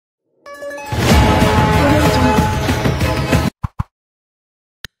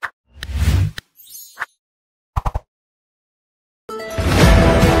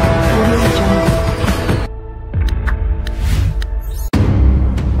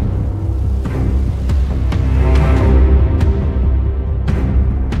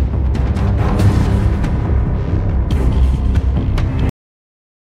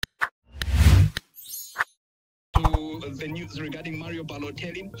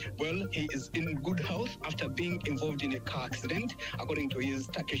Balotelli, well, he is in good health after being involved in a car accident, according to his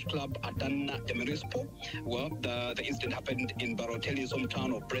Turkish club Adana Demirspor. Well, the incident happened in Balotelli's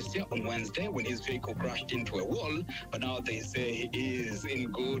hometown of Brescia on Wednesday when his vehicle crashed into a wall, but now they say he is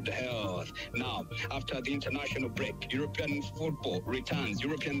in good health. Now, after the international break, European League football returns.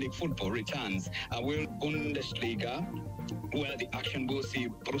 Will Bundesliga, where the action will see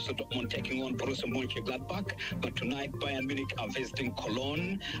Borussia Dortmund taking on Borussia Mönchengladbach, but tonight Bayern Munich are visiting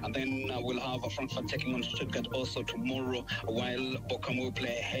Cologne, and then we'll have Frankfurt taking on Stuttgart also tomorrow, while Bochum will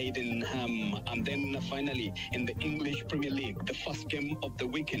play Heidenheim. And then finally, in the English Premier League, the first game of the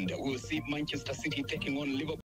weekend, we'll see Manchester City taking on Liverpool.